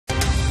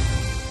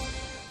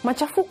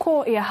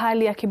Machafuko ya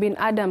hali ya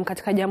kibinadamu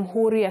katika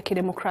Jamhuri ya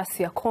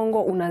Kidemokrasia ya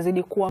Kongo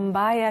unazidi kuwa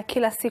mbaya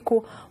kila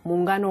siku.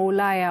 Muungano wa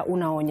Ulaya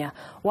unaonya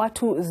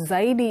watu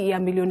zaidi ya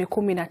milioni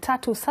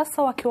 13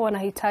 sasa wakiwa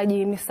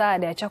wanahitaji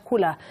misaada ya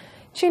chakula.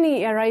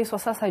 Chini ya rais wa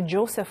sasa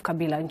Joseph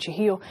Kabila, nchi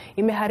hiyo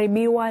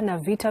imeharibiwa na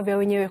vita vya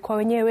wenyewe kwa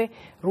wenyewe,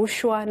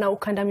 rushwa na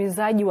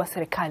ukandamizaji wa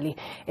serikali.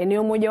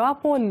 Eneo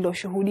mojawapo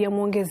lililoshuhudia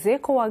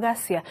muongezeko wa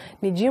ghasia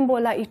ni jimbo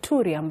la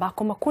Ituri,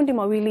 ambako makundi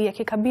mawili ya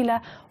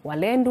kikabila,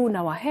 Walendu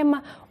na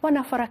Wahema,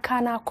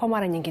 wanafarakana kwa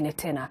mara nyingine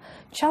tena.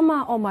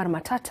 Chama Omar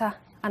Matata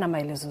ana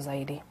maelezo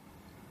zaidi.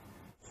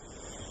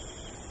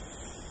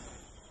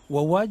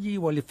 Wauaji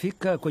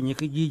walifika kwenye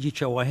kijiji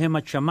cha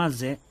Wahema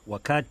Chamaze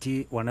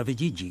wakati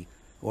wanavijiji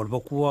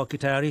walipokuwa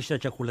wakitayarisha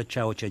chakula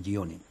chao cha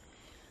jioni.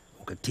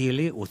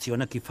 Ukatili usio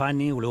na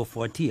kifani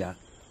uliofuatia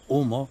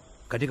umo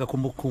katika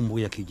kumbukumbu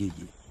ya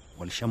kijiji.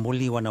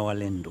 Walishambuliwa na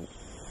Walendu.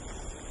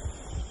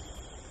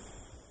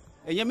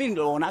 Mimi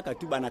ndio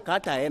tu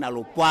banakata na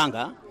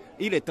lopanga,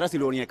 ile trasi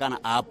ilionekana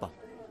hapa.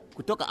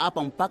 Kutoka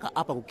hapa mpaka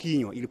hapa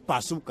kukinyo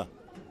ilipasuka.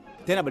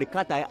 Tena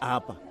balikata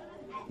hapa.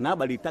 Na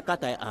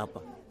balitakata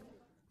hapa.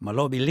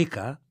 Malobi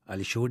Lika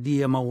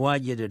alishuhudia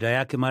mauaji ya dada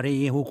yake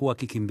Marie huku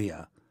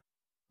akikimbia.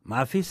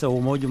 Maafisa wa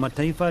Umoja wa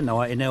Mataifa na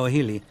wa eneo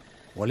hili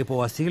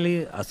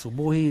walipowasili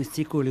asubuhi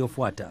siku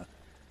iliyofuata,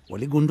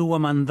 waligundua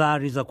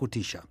mandhari za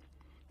kutisha.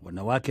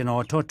 Wanawake na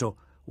watoto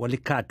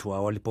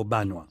walikatwa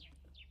walipobanwa.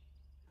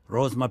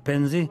 Rose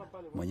Mapenzi,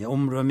 mwenye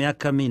umri wa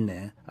miaka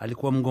 4,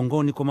 alikuwa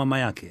mgongoni kwa mama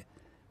yake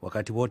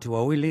wakati wote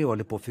wawili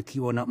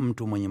walipofikiwa na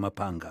mtu mwenye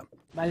mapanga.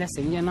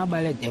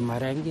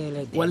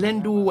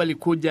 Walendu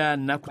walikuja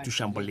na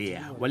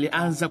kutushambulia.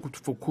 Walianza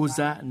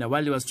kutufukuza na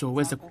wale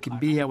wasioweza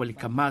kukimbia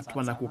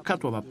walikamatwa na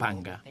kukatwa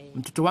mapanga.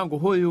 Mtoto wangu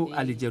huyu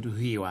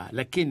alijeruhiwa,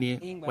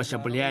 lakini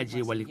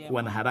washambuliaji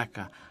walikuwa na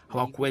haraka,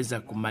 hawakuweza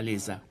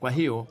kumaliza. Kwa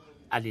hiyo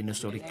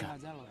alinusurika.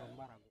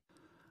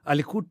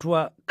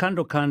 Alikutwa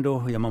kando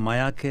kando ya mama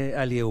yake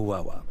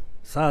aliyeuawa.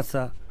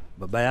 Sasa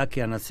baba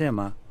yake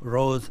anasema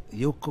Rose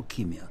yuko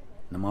kimya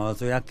na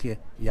mawazo yake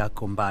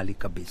yako mbali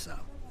kabisa.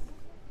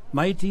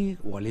 Maiti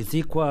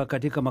walizikwa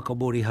katika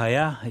makaburi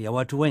haya ya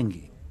watu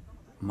wengi,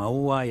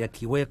 maua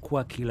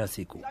yakiwekwa kila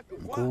siku.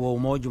 Mkuu wa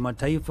Umoja wa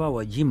Mataifa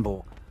wa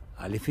jimbo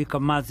alifika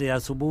Maze ya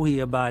asubuhi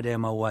ya baada ya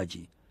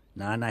mauaji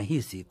na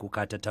anahisi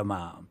kukata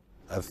tamaa.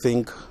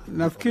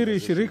 Nafikiri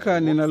shirika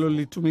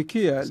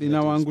ninalolitumikia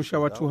linawaangusha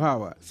watu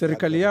hawa.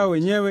 Serikali yao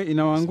wenyewe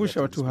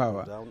inawaangusha watu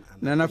hawa.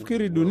 Na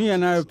nafikiri dunia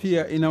nayo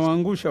pia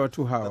inawaangusha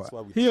watu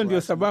hawa. Hiyo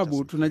ndio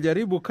sababu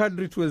tunajaribu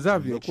kadri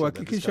tuwezavyo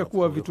kuhakikisha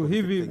kuwa vitu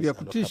hivi vya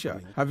kutisha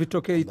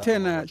havitokei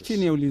tena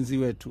chini ya ulinzi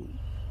wetu.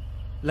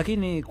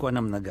 Lakini kwa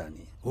namna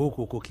gani?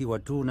 Huku kukiwa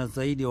tu na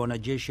zaidi ya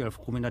wanajeshi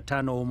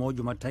 15,000 wa Umoja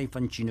wa Mataifa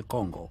nchini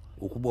Kongo,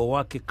 ukubwa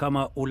wake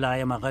kama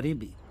Ulaya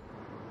Magharibi.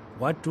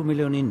 Watu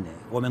milioni 4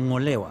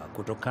 wameng'olewa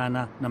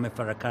kutokana na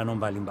mifarakano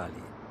mbalimbali.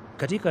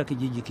 Katika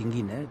kijiji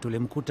kingine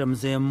tulimkuta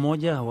mzee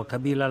mmoja wa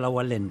kabila la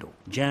Walendu,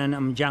 Jan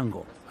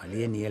Mjango,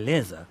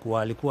 aliyenieleza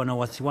kuwa alikuwa na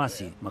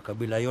wasiwasi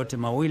makabila yote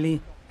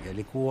mawili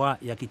yalikuwa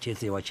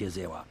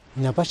yakichezewa.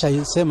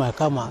 Ninapasha sema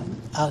kama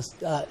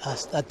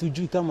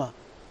hatujui kama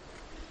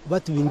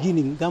watu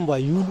wengine ngambo ya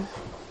yulu.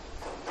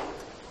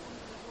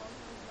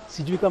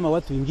 Sijui kama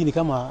watu wengine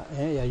kama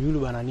ya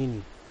yulu wana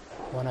nini,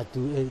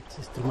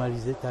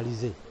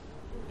 wanatu-extremalize.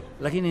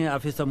 Lakini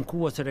afisa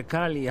mkuu wa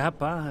serikali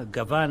hapa,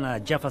 Gavana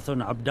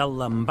Jefferson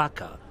Abdallah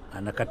Mbaka,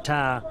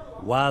 anakataa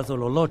wazo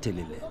lolote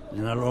lile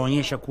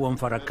linaloonyesha kuwa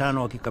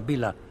mfarakano wa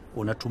kikabila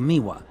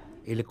unatumiwa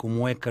ili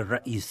kumweka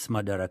rais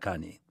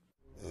madarakani.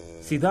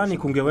 Sidhani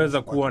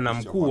kungeweza kuwa na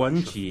mkuu wa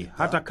nchi,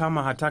 hata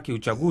kama hataki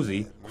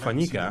uchaguzi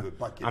kufanyika,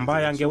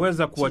 ambaye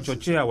angeweza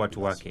kuwachochea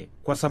watu wake.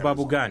 Kwa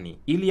sababu gani?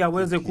 Ili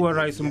aweze kuwa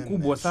rais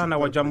mkubwa sana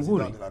wa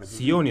jamhuri?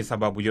 Sioni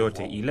sababu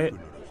yote ile.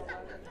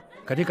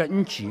 Katika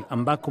nchi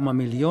ambako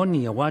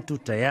mamilioni ya watu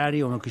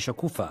tayari wamekwisha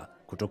kufa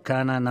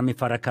kutokana na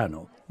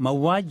mifarakano,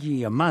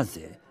 mauaji ya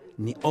Maze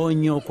ni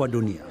onyo kwa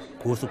dunia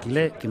kuhusu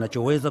kile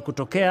kinachoweza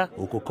kutokea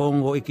huko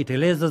Kongo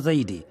ikiteleza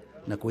zaidi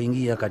na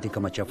kuingia katika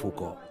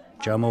machafuko.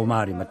 Chama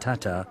Omar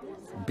Matata,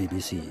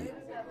 BBC.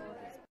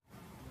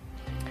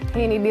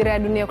 Hii ni Dira ya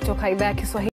Dunia kutoka Idhaa ya Kiswahili.